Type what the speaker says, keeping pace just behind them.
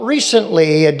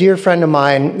Recently, a dear friend of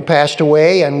mine passed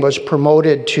away and was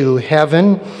promoted to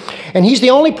heaven. And he's the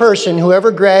only person who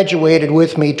ever graduated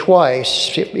with me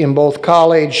twice, in both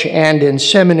college and in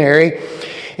seminary.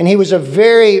 And he was a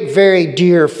very, very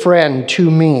dear friend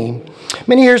to me.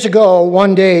 Many years ago,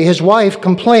 one day, his wife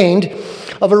complained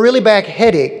of a really bad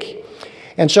headache.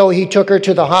 And so he took her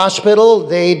to the hospital.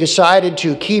 They decided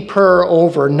to keep her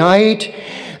overnight.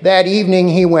 That evening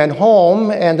he went home,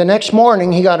 and the next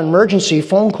morning he got an emergency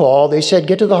phone call. They said,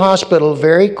 "Get to the hospital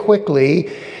very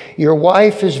quickly. Your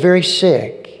wife is very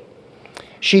sick."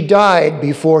 She died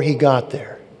before he got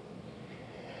there.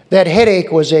 That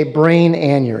headache was a brain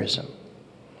aneurysm,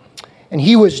 and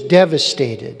he was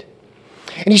devastated.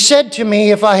 And he said to me,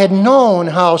 if I had known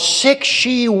how sick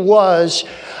she was,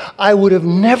 I would have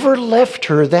never left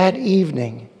her that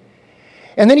evening.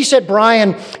 And then he said,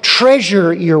 "Brian,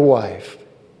 treasure your wife.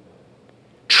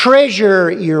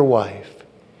 Treasure your wife."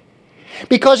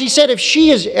 Because he said, if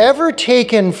she is ever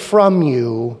taken from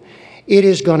you, it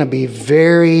is going to be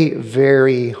very,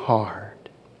 very hard.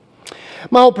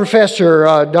 My old professor,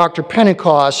 Dr.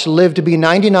 Pentecost, lived to be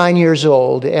 99 years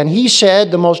old, and he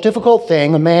said the most difficult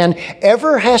thing a man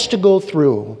ever has to go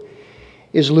through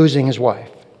is losing his wife.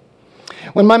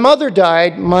 When my mother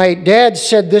died, my dad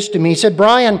said this to me. He said,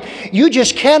 "Brian, you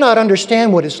just cannot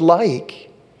understand what it's like."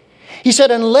 He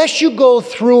said, unless you go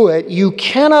through it, you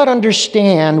cannot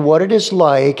understand what it is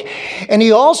like. And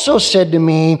he also said to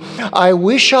me, "I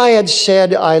wish I had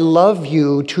said I love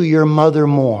you to your mother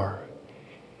more."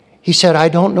 He said, "I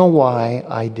don't know why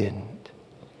I didn't."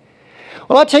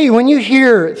 Well, I'll tell you, when you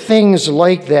hear things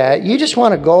like that, you just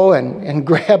want to go and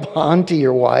grab onto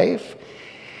your wife.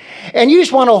 And you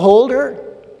just want to hold her.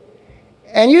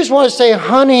 And you just want to say,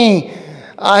 "Honey,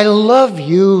 I love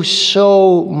you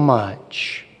so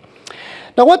much."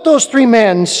 Now, what those three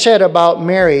men said about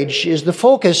marriage is the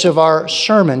focus of our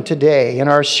sermon today. In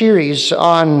our series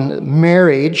on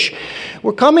marriage,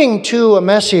 we're coming to a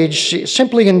message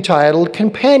simply entitled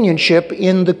Companionship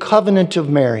in the Covenant of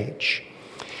Marriage.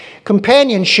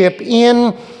 Companionship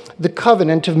in the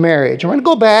covenant of marriage. We're going to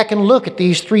go back and look at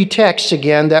these three texts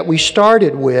again that we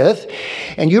started with.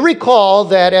 And you recall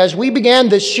that as we began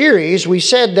this series, we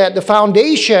said that the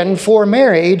foundation for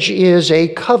marriage is a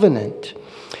covenant.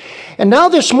 And now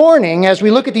this morning, as we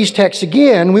look at these texts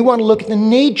again, we want to look at the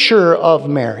nature of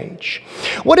marriage.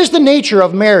 What is the nature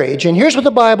of marriage? And here's what the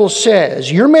Bible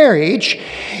says. Your marriage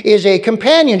is a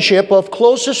companionship of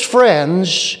closest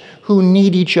friends who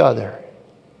need each other.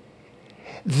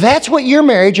 That's what your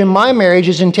marriage and my marriage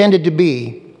is intended to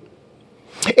be.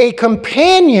 A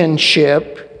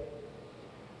companionship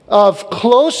of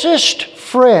closest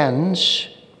friends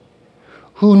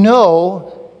who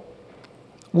know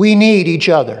we need each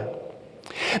other.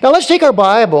 Now let's take our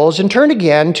Bibles and turn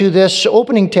again to this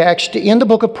opening text in the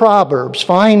book of Proverbs.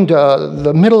 Find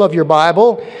the middle of your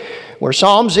Bible where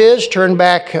Psalms is. Turn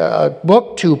back a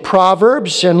book to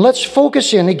Proverbs, and let's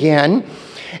focus in again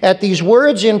at these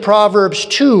words in Proverbs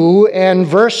 2 and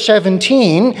verse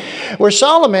 17, where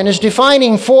Solomon is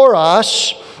defining for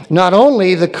us not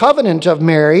only the covenant of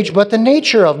marriage, but the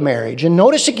nature of marriage. And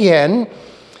notice again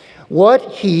what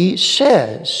he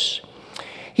says.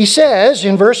 He says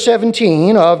in verse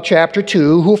 17 of chapter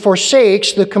 2, "Who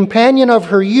forsakes the companion of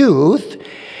her youth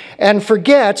and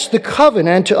forgets the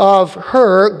covenant of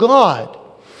her God."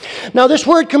 Now, this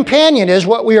word companion is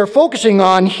what we are focusing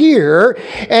on here,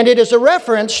 and it is a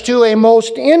reference to a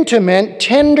most intimate,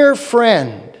 tender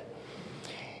friend.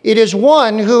 It is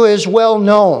one who is well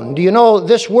known. Do you know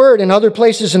this word in other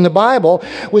places in the Bible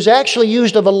was actually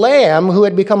used of a lamb who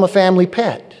had become a family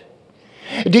pet?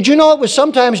 Did you know it was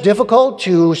sometimes difficult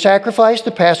to sacrifice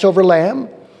the Passover lamb?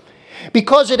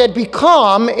 Because it had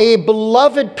become a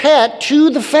beloved pet to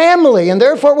the family, and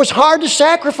therefore it was hard to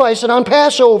sacrifice it on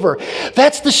Passover.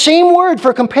 That's the same word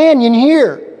for companion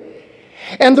here.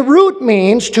 And the root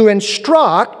means to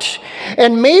instruct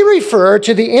and may refer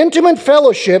to the intimate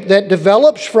fellowship that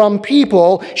develops from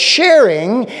people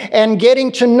sharing and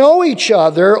getting to know each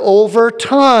other over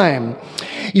time.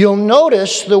 You'll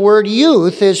notice the word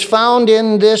youth is found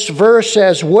in this verse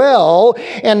as well,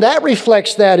 and that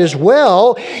reflects that as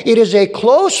well. It is a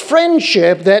close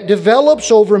friendship that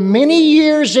develops over many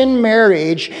years in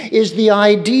marriage is the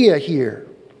idea here.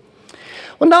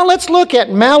 Well, now let's look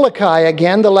at Malachi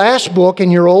again, the last book in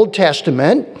your Old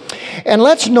Testament, and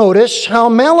let's notice how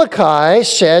Malachi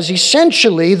says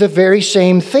essentially the very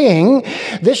same thing,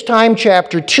 this time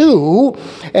chapter 2,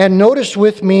 and notice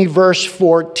with me verse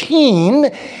 14,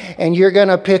 and you're going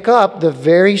to pick up the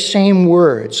very same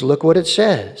words. Look what it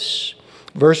says.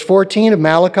 Verse 14 of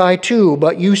Malachi 2,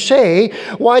 "But you say,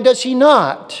 why does he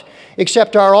not?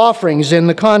 accept our offerings in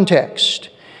the context.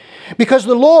 Because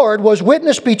the Lord was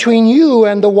witness between you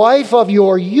and the wife of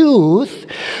your youth,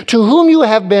 to whom you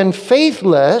have been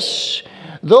faithless,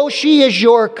 though she is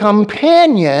your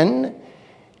companion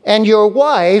and your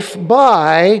wife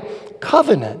by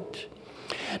covenant.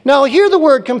 Now, here the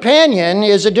word companion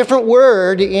is a different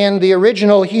word in the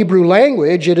original Hebrew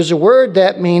language. It is a word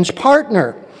that means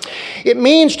partner. It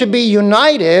means to be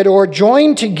united or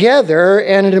joined together,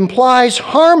 and it implies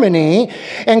harmony,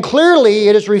 and clearly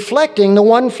it is reflecting the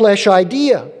one flesh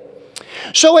idea.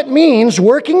 So it means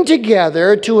working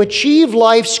together to achieve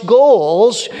life's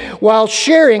goals while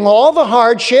sharing all the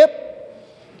hardship,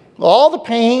 all the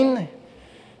pain,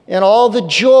 and all the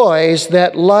joys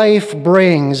that life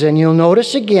brings. And you'll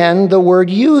notice again the word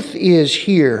youth is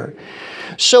here.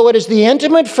 So it is the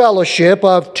intimate fellowship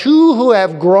of two who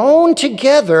have grown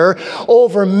together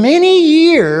over many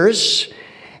years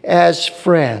as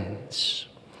friends.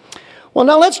 Well,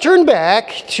 now let's turn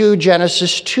back to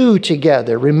Genesis 2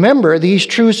 together. Remember, these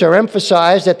truths are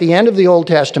emphasized at the end of the Old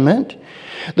Testament,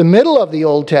 the middle of the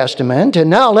Old Testament, and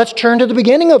now let's turn to the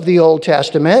beginning of the Old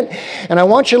Testament. And I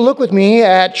want you to look with me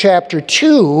at chapter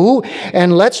 2,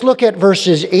 and let's look at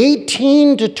verses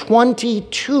 18 to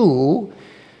 22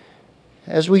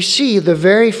 as we see the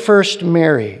very first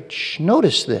marriage.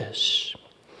 Notice this.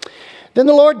 Then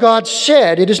the Lord God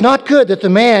said, "It is not good that the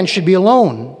man should be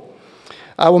alone.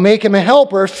 I will make him a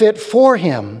helper fit for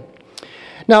him."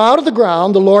 Now out of the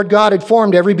ground the Lord God had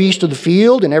formed every beast of the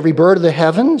field and every bird of the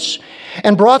heavens,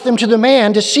 and brought them to the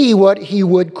man to see what he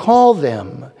would call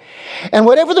them. And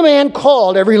whatever the man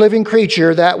called every living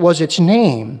creature, that was its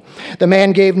name. The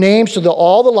man gave names to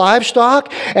all the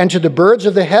livestock, and to the birds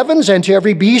of the heavens, and to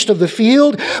every beast of the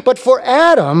field. But for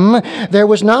Adam there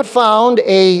was not found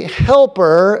a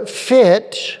helper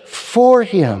fit for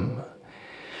him.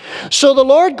 So the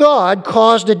Lord God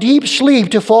caused a deep sleep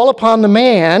to fall upon the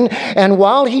man, and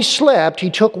while he slept, he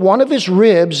took one of his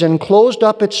ribs and closed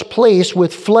up its place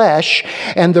with flesh,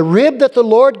 and the rib that the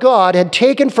Lord God had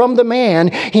taken from the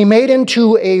man, he made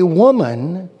into a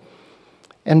woman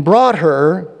and brought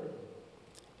her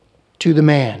to the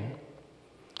man.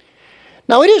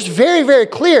 Now it is very, very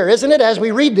clear, isn't it, as we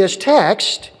read this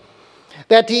text,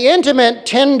 that the intimate,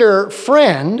 tender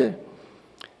friend,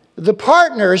 the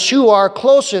partners who are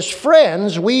closest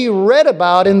friends we read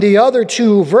about in the other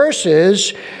two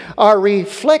verses, are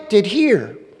reflected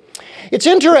here. It's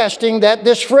interesting that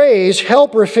this phrase,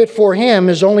 helper fit for him,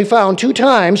 is only found 2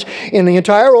 times in the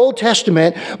entire Old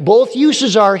Testament. Both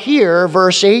uses are here,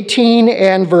 verse 18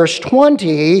 and verse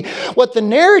 20. What the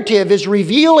narrative is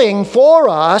revealing for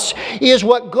us is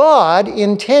what God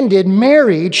intended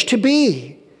marriage to be.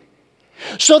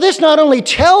 So this not only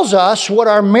tells us what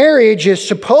our marriage is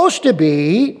supposed to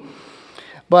be,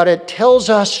 but it tells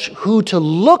us who to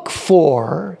look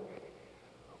for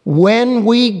when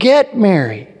we get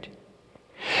married.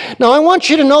 Now I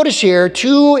want you to notice here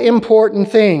 2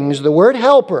 important things. The word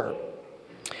helper.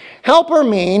 Helper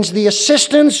means the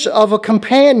assistance of a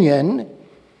companion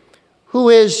who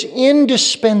is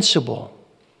indispensable.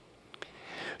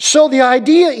 So the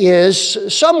idea is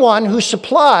someone who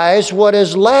supplies what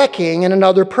is lacking in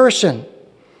another person.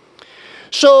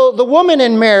 So the woman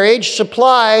in marriage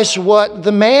supplies what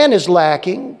the man is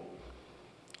lacking,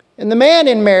 and the man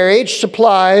in marriage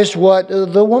supplies what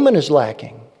the woman is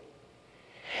lacking.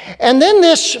 And then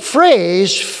this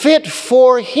phrase, fit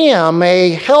for him,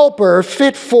 a helper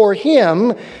fit for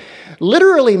him,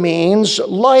 literally means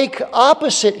like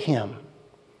opposite him.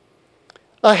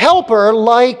 A helper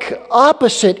like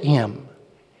opposite him.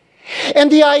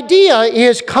 And the idea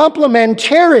is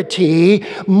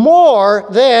complementarity more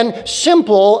than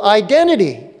simple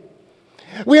identity.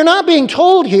 We are not being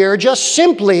told here just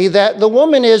simply that the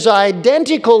woman is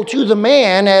identical to the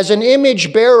man as an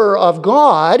image bearer of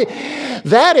God.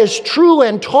 That is true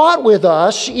and taught with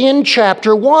us in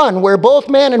chapter 1, where both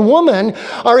man and woman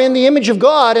are in the image of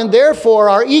God and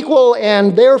therefore are equal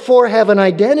and therefore have an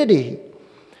identity.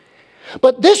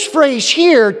 But this phrase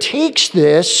here takes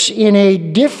this in a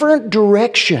different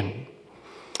direction.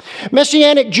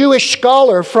 Messianic Jewish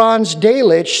scholar Franz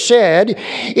Delitzsch said,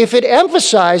 if it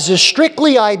emphasizes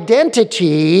strictly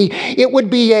identity, it would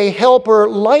be a helper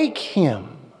like him.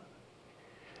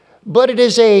 But it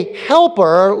is a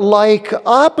helper like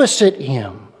opposite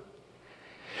him.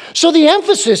 So the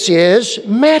emphasis is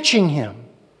matching him,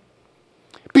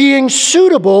 being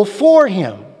suitable for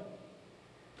him,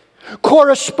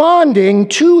 corresponding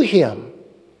to him.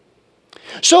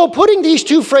 So putting these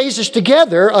 2 phrases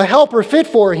together, a helper fit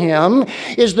for him,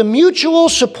 is the mutual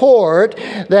support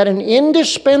that an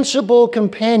indispensable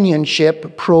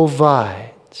companionship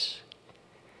provides.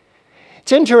 It's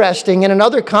It's interesting, in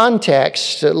another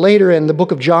context, later in the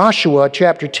book of Joshua,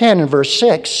 chapter 10 and verse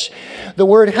 6, the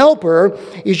word helper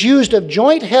is used of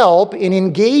joint help in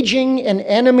engaging an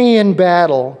enemy in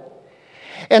battle.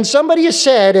 And somebody has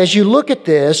said, as you look at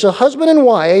this, a husband and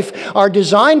wife are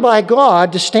designed by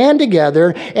God to stand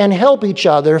together and help each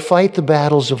other fight the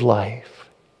battles of life.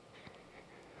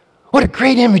 What a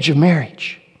great image of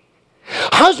marriage.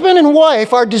 Husband and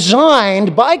wife are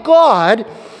designed by God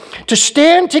to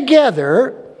stand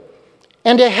together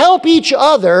and to help each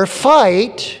other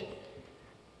fight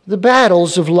the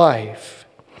battles of life.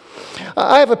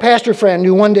 I have a pastor friend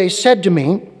who one day said to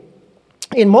me,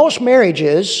 in most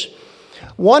marriages,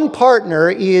 one partner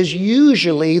is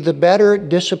usually the better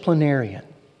disciplinarian.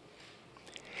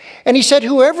 And he said,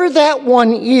 whoever that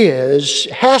one is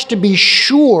has to be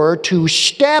sure to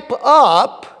step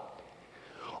up,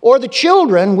 or the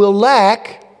children will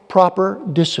lack proper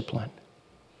discipline.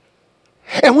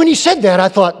 And when he said that, I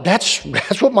thought, that's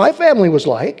what my family was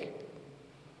like.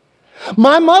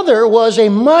 My mother was a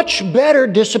much better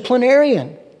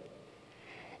disciplinarian.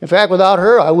 In fact, without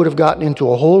her, I would have gotten into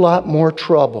a whole lot more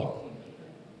trouble.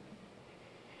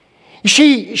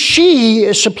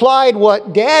 She supplied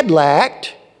what Dad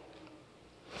lacked,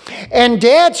 and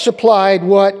Dad supplied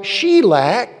what she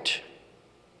lacked.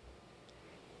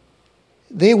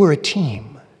 They were a team.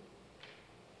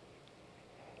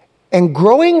 And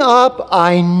growing up,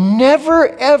 I never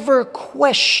ever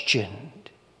questioned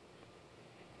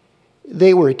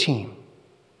they were a team.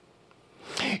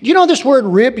 You know, this word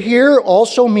rib here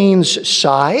also means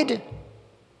side.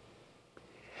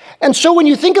 And so when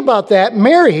you think about that,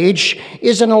 marriage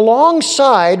is an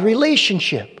alongside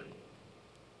relationship.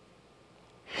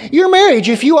 Your marriage,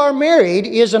 if you are married,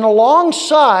 is an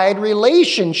alongside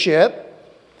relationship.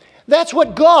 That's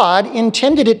what God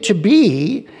intended it to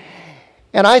be.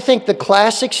 And I think the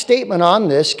classic statement on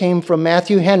this came from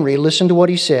Matthew Henry. Listen to what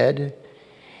he said.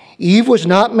 Eve was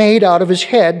not made out of his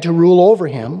head to rule over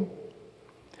him,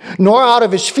 nor out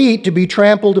of his feet to be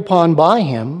trampled upon by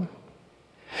him,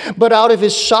 but out of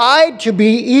his side to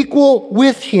be equal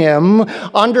with him,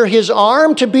 under his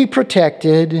arm to be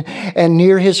protected, and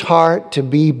near his heart to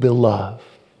be beloved.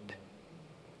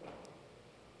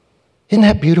 Isn't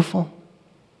that beautiful?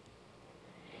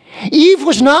 Eve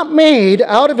was not made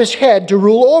out of his head to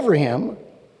rule over him,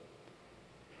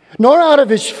 nor out of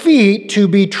his feet to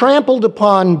be trampled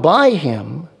upon by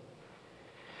him,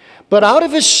 but out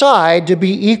of his side to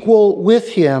be equal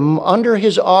with him, under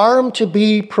his arm to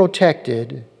be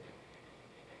protected,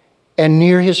 and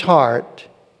near his heart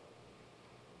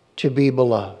to be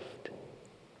beloved.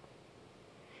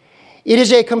 It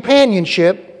is a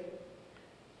companionship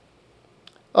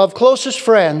of closest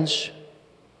friends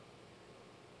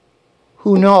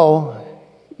who know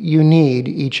you need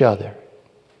each other.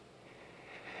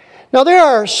 Now, there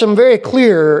are some very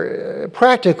clear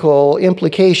practical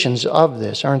implications of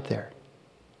this, aren't there?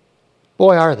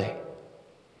 Boy, are they.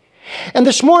 And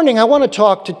this morning, I want to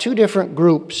talk to two different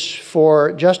groups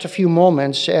for just a few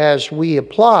moments as we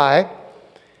apply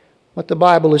what the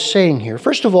Bible is saying here.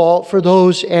 First of all, for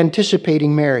those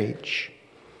anticipating marriage.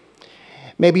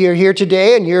 Maybe you're here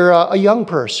today and you're a young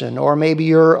person, or maybe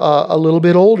you're a little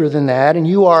bit older than that and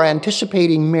you are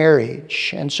anticipating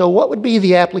marriage. And so what would be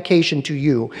the application to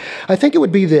you? I think it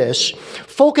would be this: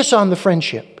 focus on the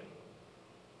friendship.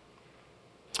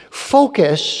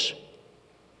 Focus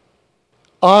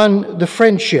on the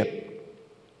friendship.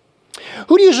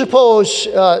 Who do you suppose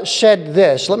said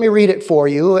this? Let me read it for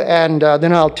you, and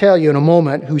then I'll tell you in a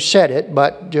moment who said it,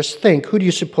 but just think, who do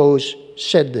you suppose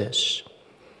said this?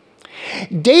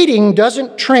 Dating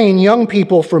doesn't train young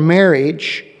people for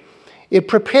marriage, it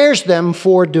prepares them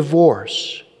for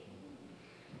divorce.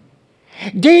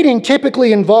 Dating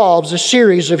typically involves a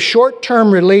series of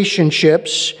short-term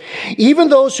relationships. Even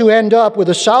those who end up with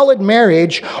a solid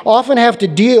marriage often have to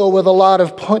deal with a lot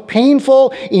of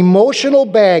painful emotional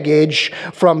baggage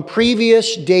from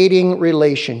previous dating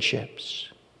relationships.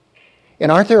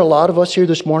 And aren't there a lot of us here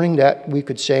this morning that we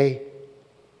could say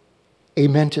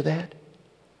amen to that?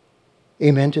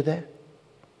 Amen to that.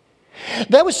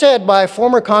 That was said by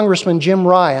former Congressman Jim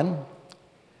Ryan,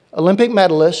 Olympic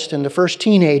medalist and the first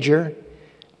teenager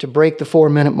to break the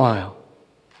 4-minute mile.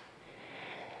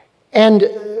 And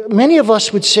many of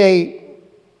us would say,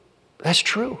 that's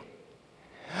true.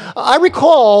 I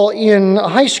recall in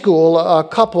high school, a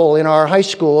couple in our high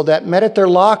school that met at their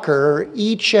locker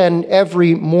each and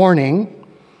every morning.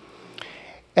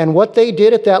 And what they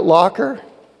did at that locker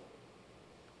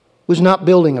was not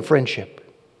building a friendship.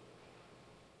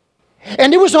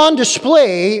 And it was on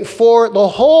display for the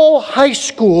whole high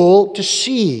school to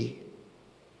see.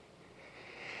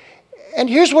 And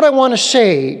here's what I want to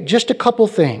say, just a couple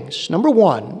things. Number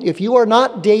one, if you are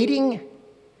not dating,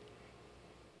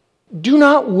 do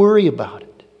not worry about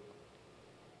it.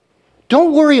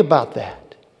 Don't worry about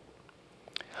that.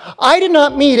 I did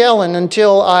not meet Ellen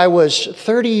until I was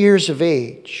 30 years of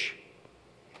age.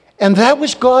 And that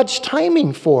was God's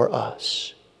timing for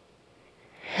us.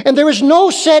 And there is no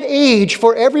set age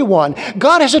for everyone.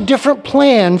 God has a different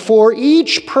plan for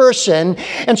each person.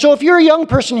 And so if you're a young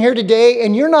person here today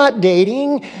and you're not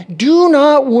dating, do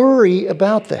not worry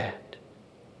about that.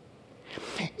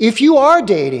 If you are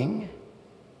dating,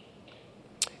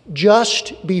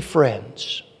 just be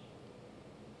friends.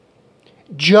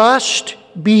 Just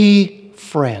be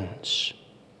friends.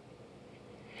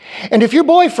 And if your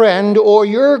boyfriend or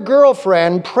your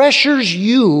girlfriend pressures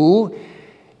you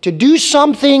to do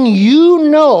something you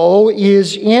know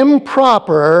is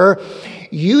improper,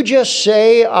 you just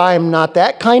say, I'm not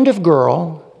that kind of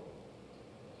girl.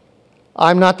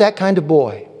 I'm not that kind of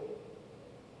boy.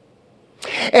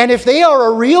 And if they are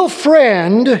a real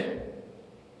friend,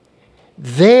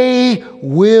 they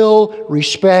will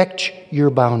respect your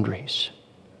boundaries.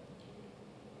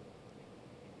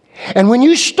 And when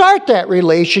you start that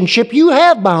relationship, you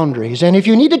have boundaries. And if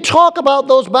you need to talk about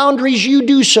those boundaries, you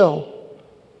do so.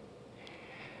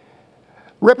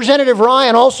 Representative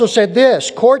Ryan also said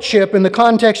this: courtship in the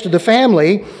context of the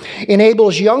family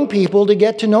enables young people to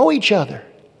get to know each other.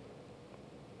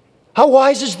 How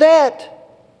wise is that?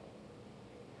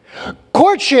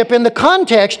 Courtship in the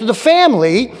context of the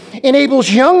family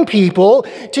enables young people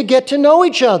to get to know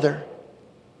each other.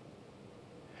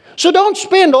 So don't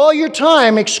spend all your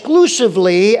time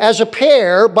exclusively as a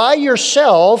pair by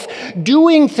yourself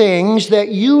doing things that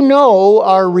you know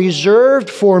are reserved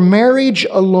for marriage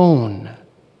alone.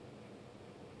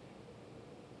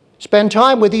 Spend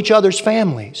time with each other's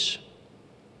families.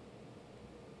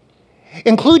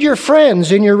 Include your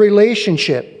friends in your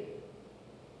relationship.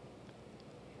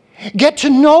 Get to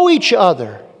know each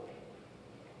other.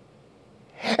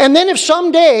 And then if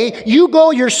someday you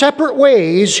go your separate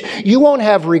ways, you won't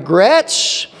have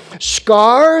regrets,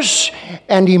 scars,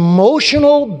 and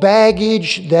emotional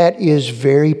baggage that is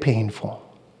very painful.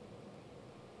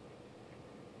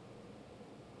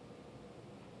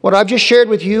 What I've just shared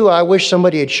with you, I wish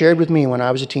somebody had shared with me when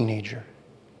I was a teenager.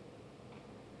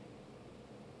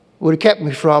 It would have kept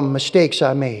me from mistakes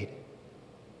I made.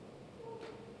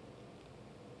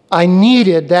 I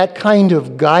needed that kind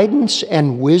of guidance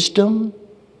and wisdom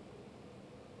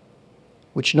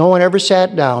which no one ever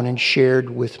sat down and shared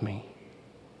with me.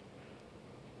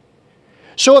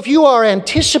 So if you are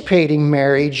anticipating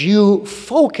marriage, you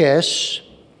focus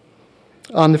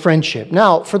on the friendship.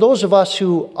 Now, for those of us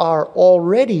who are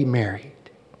already married,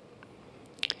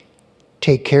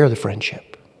 take care of the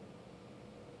friendship.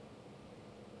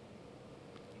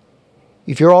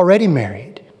 If you're already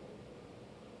married,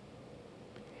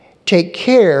 take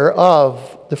care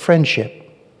of the friendship.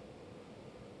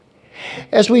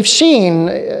 As we've seen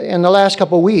in the last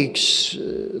couple of weeks,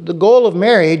 the goal of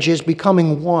marriage is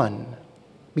becoming one.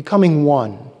 Becoming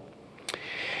one.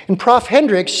 And Prof.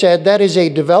 Hendricks said that is a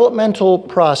developmental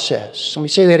process. Let me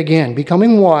say that again.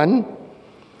 Becoming one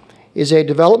is a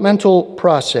developmental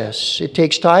process. It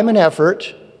takes time and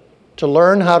effort to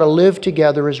learn how to live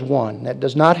together as one. That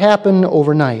does not happen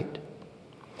overnight.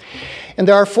 And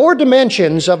there are 4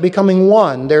 dimensions of becoming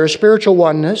one. There is spiritual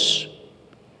oneness,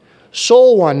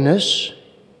 soul oneness,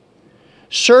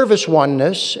 service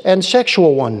oneness, and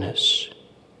sexual oneness.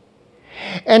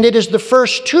 And it is the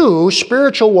first 2,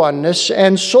 spiritual oneness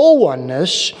and soul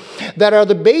oneness, that are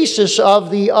the basis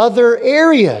of the other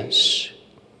areas.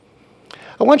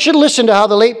 I want you to listen to how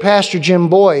the late Pastor Jim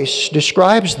Boyce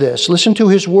describes this. Listen to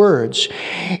his words.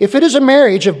 If it is a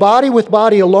marriage of body with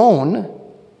body alone,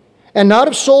 and not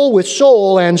of soul with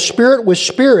soul and spirit with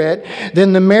spirit,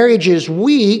 then the marriage is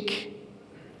weak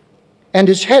and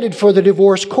is headed for the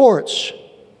divorce courts.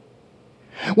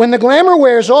 When the glamour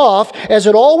wears off, as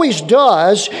it always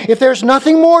does, if there's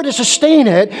nothing more to sustain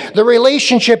it, the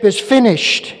relationship is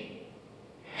finished.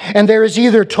 And there is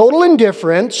either total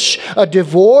indifference, a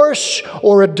divorce,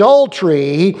 or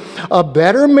adultery. A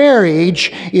better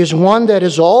marriage is one that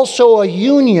is also a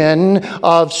union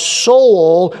of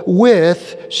soul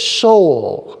with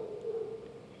soul.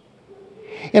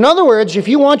 In other words, if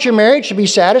you want your marriage to be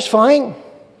satisfying,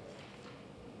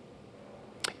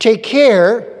 take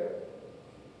care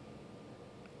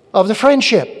of the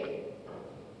friendship.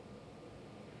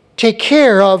 Take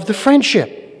care of the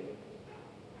friendship.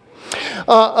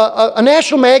 A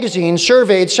national magazine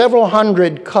surveyed several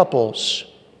hundred couples.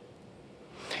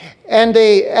 And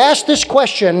they asked this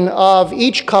question of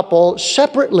each couple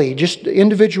separately, just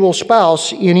individual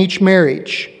spouse in each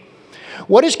marriage.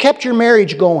 What has kept your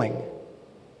marriage going?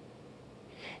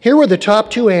 Here were the top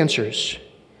two answers.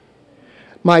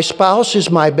 My spouse is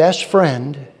my best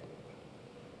friend.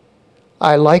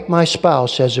 I like my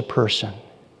spouse as a person.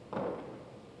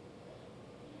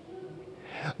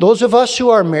 Those of us who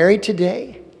are married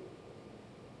today,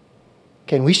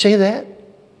 can we say that?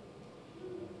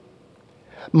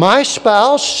 My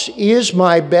spouse is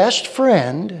my best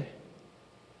friend.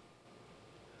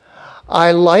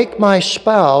 I like my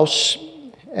spouse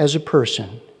as a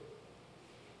person.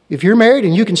 If you're married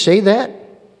and you can say that,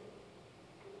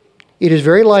 it is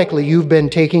very likely you've been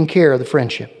taking care of the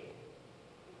friendship.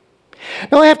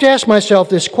 Now I have to ask myself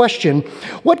this question: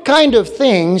 what kind of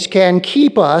things can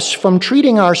keep us from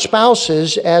treating our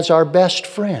spouses as our best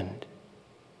friend?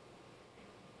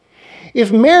 If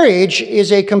marriage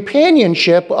is a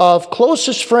companionship of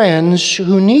closest friends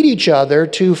who need each other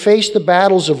to face the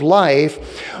battles of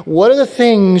life, what are the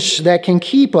things that can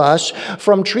keep us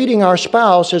from treating our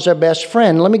spouse as our best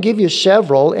friend? Let me give you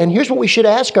several, and here's what we should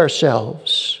ask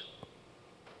ourselves.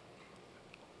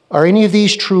 Are any of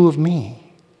these true of me?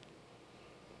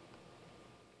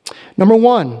 Number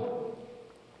one,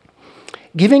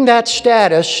 giving that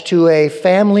status to a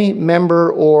family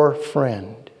member or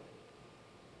friend.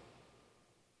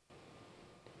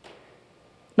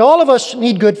 Now, all of us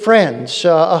need good friends.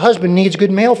 A husband needs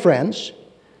good male friends.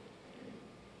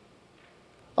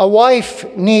 A wife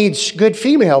needs good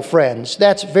female friends.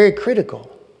 That's very critical.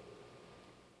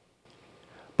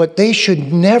 But they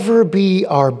should never be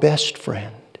our best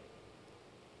friend.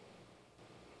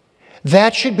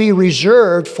 That should be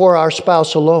reserved for our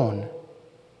spouse alone.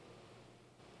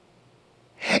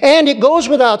 And it goes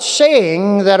without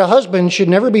saying that a husband should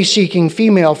never be seeking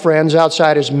female friends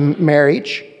outside his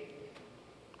marriage.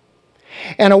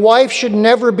 And a wife should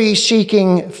never be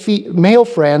seeking male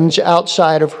friends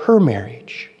outside of her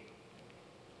marriage.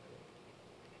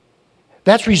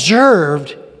 That's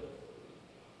reserved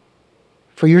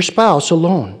for your spouse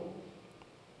alone.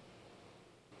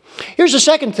 Here's the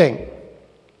second thing.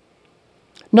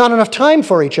 Not enough time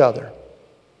for each other.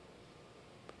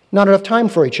 Not enough time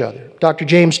for each other. Dr.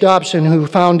 James Dobson, who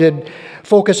founded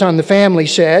Focus on the Family,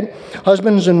 said,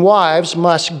 husbands and wives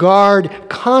must guard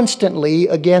constantly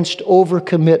against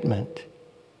overcommitment.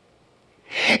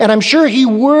 And I'm sure he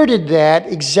worded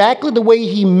that exactly the way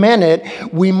he meant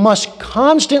it. We must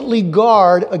constantly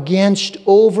guard against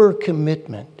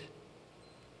overcommitment.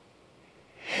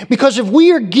 Because if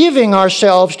we are giving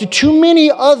ourselves to too many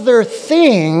other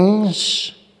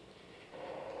things,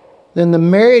 then the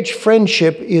marriage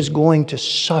friendship is going to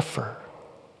suffer.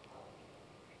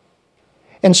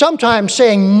 And sometimes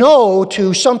saying no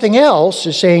to something else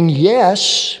is saying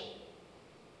yes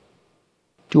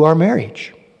to our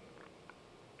marriage.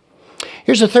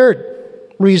 Here's the third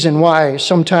reason why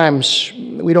sometimes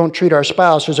we don't treat our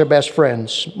spouse as our best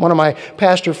friends. One of my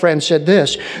pastor friends said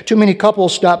this: too many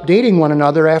couples stop dating one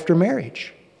another after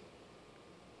marriage.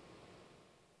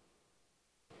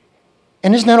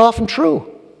 And isn't that often true?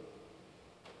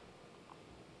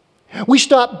 We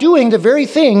stop doing the very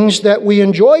things that we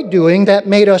enjoyed doing that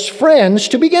made us friends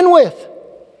to begin with.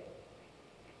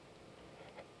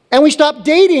 And we stop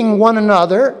dating one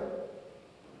another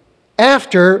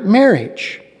after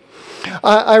marriage.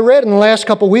 I read in the last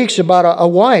couple of weeks about a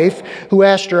wife who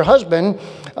asked her husband,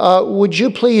 would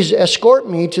you please escort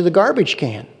me to the garbage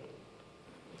can?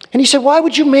 And he said, why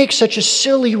would you make such a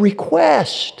silly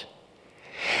request?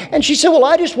 And she said, well,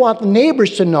 I just want the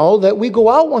neighbors to know that we go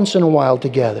out once in a while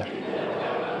together.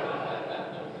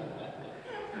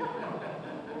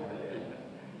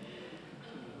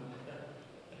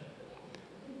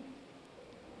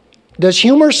 Does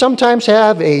humor sometimes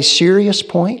have a serious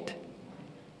point?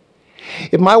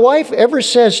 If my wife ever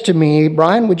says to me,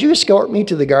 Brian, would you escort me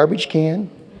to the garbage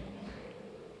can?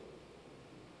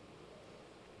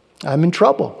 I'm in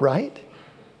trouble, right?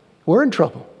 We're in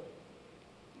trouble.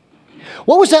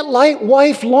 What was that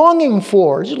wife longing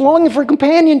for? She's longing for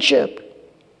companionship.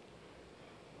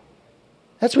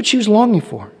 That's what she was longing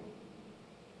for.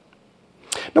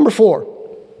 Number 4.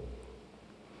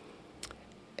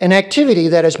 An activity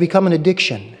that has become an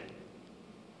addiction.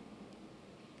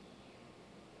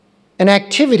 An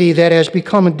activity that has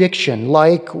become addiction,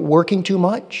 like working too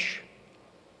much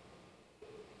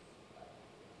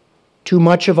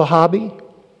of a hobby.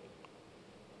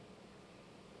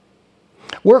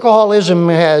 Workaholism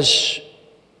has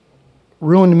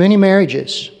ruined many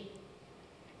marriages.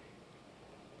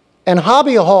 And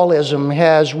hobbyholism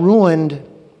has ruined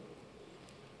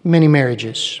many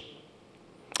marriages.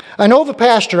 I know of a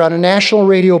pastor on a national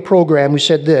radio program who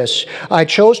said this: "I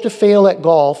chose to fail at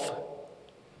golf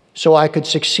so I could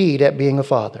succeed at being a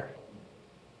father."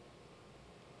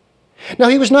 Now,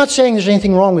 he was not saying there's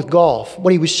anything wrong with golf.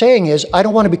 What he was saying is, I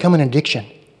don't want to become an addiction.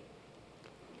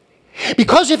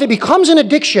 Because if it becomes an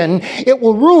addiction, it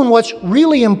will ruin what's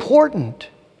really important.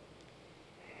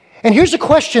 And here's a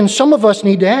question some of us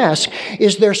need to ask.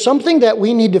 Is there something that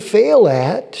we need to fail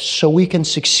at so we can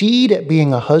succeed at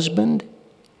being a husband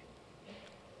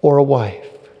or a wife?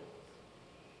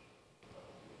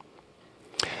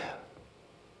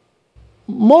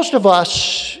 Most of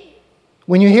us,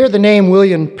 when you hear the name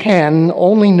William Penn,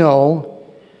 only know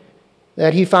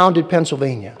that he founded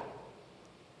Pennsylvania.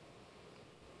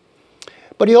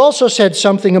 But he also said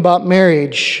something about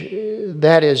marriage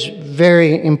that is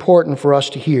very important for us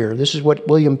to hear. This is what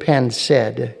William Penn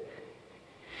said: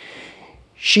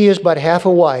 "She is but half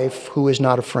a wife who is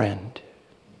not a friend."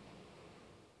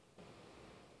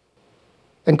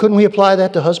 And couldn't we apply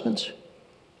that to husbands?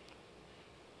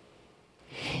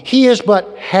 He is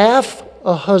but half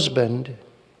a husband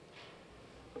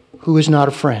who is not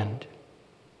a friend.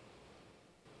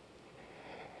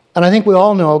 And I think we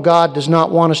all know God does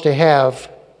not want us to have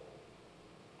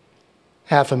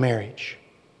half a marriage.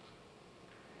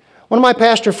 One of my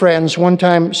pastor friends one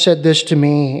time said this to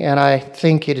me, and I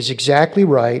think it is exactly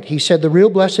right. He said, "The real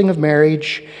blessing of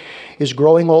marriage is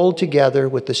growing old together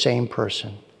with the same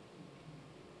person."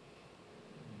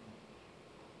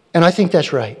 And I think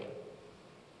that's right.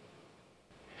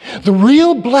 The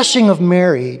real blessing of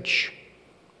marriage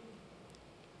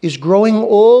is growing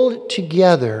old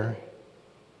together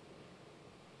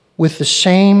with the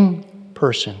same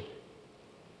person.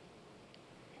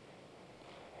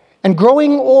 And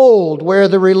growing old where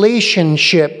the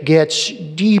relationship gets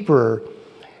deeper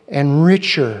and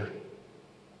richer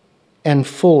and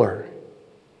fuller.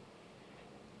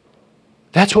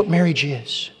 That's what marriage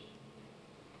is.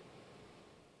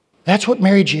 That's what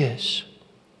marriage is.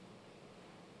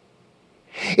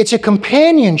 It's a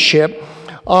companionship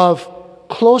of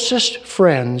closest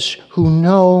friends who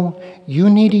know you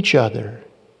need each other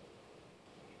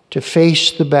to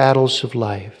face the battles of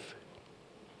life.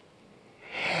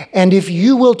 And if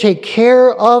you will take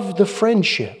care of the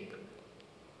friendship,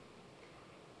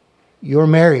 your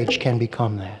marriage can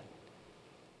become that.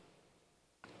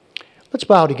 Let's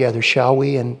bow together, shall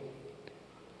we? And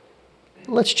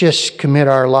let's just commit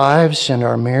our lives and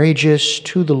our marriages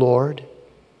to the Lord.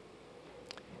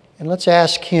 And let's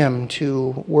ask Him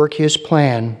to work His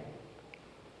plan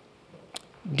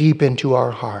deep into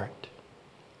our heart.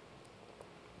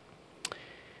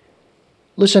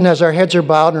 Listen, as our heads are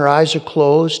bowed and our eyes are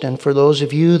closed, and for those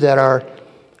of you that are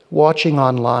watching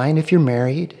online, if you're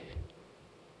married,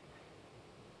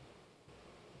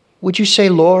 would you say,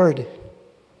 "Lord,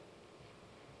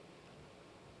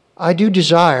 I do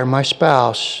desire my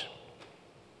spouse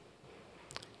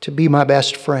to be my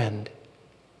best friend.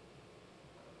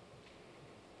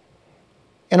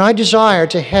 And I desire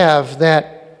to have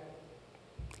that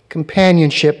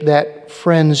companionship that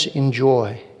friends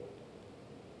enjoy.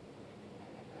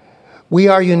 We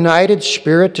are united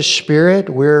spirit to spirit.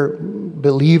 We're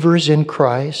believers in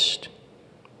Christ.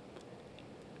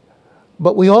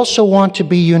 But we also want to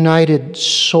be united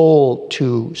soul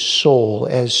to soul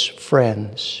as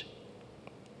friends.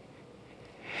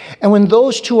 And when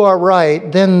those two are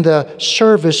right, then the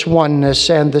service oneness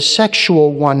and the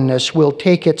sexual oneness will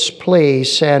take its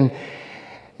place, and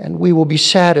we will be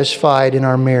satisfied in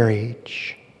our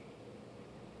marriage.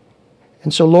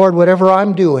 And so, Lord, whatever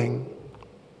I'm doing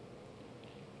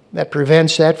that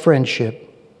prevents that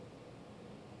friendship,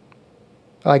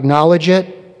 I acknowledge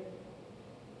it,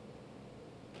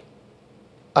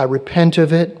 I repent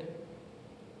of it,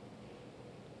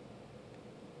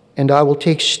 and I will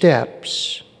take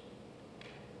steps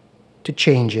to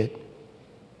change it.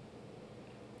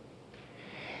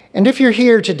 And if you're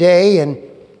here today and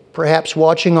perhaps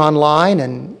watching online,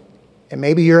 and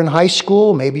maybe you're in high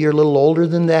school, maybe you're a little older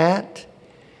than that,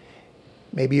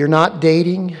 maybe you're not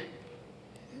dating,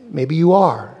 maybe you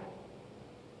are.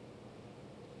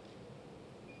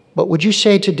 But would you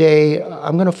say today,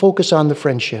 I'm going to focus on the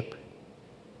friendship.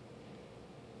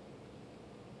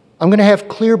 I'm going to have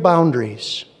clear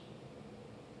boundaries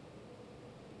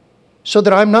so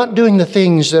that I'm not doing the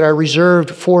things that are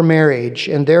reserved for marriage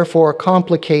and therefore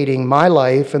complicating my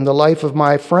life and the life of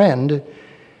my friend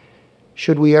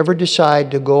should we ever decide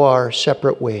to go our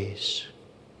separate ways.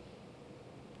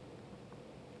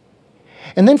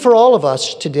 And then for all of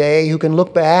us today who can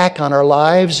look back on our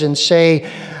lives and say,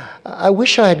 I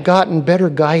wish I had gotten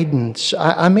better guidance.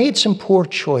 I made some poor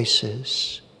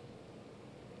choices.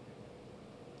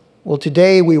 Well,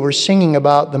 today we were singing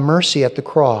about the mercy at the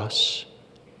cross,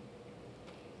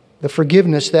 the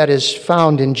forgiveness that is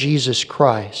found in Jesus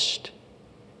Christ,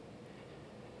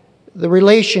 the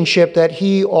relationship that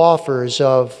He offers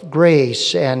of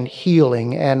grace and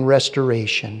healing and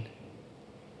restoration.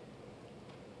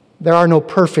 There are no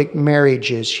perfect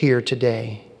marriages here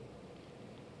today.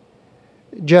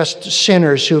 Just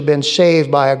sinners who have been saved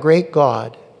by a great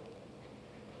God,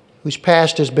 whose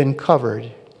past has been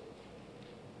covered,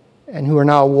 and who are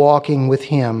now walking with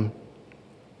Him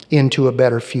into a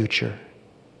better future.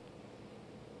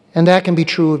 And that can be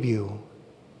true of you.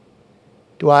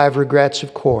 Do I have regrets?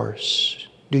 Of course.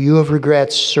 Do you have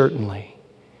regrets? Certainly.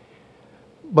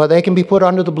 But they can be put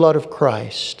under the blood of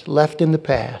Christ, left in the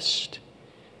past,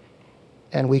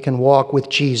 and we can walk with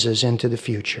Jesus into the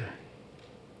future.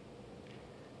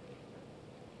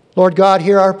 Lord God,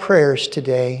 hear our prayers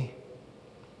today.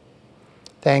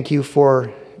 Thank you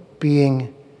for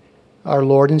being our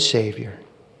Lord and Savior.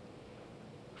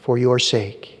 For your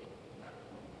sake,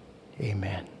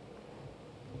 amen.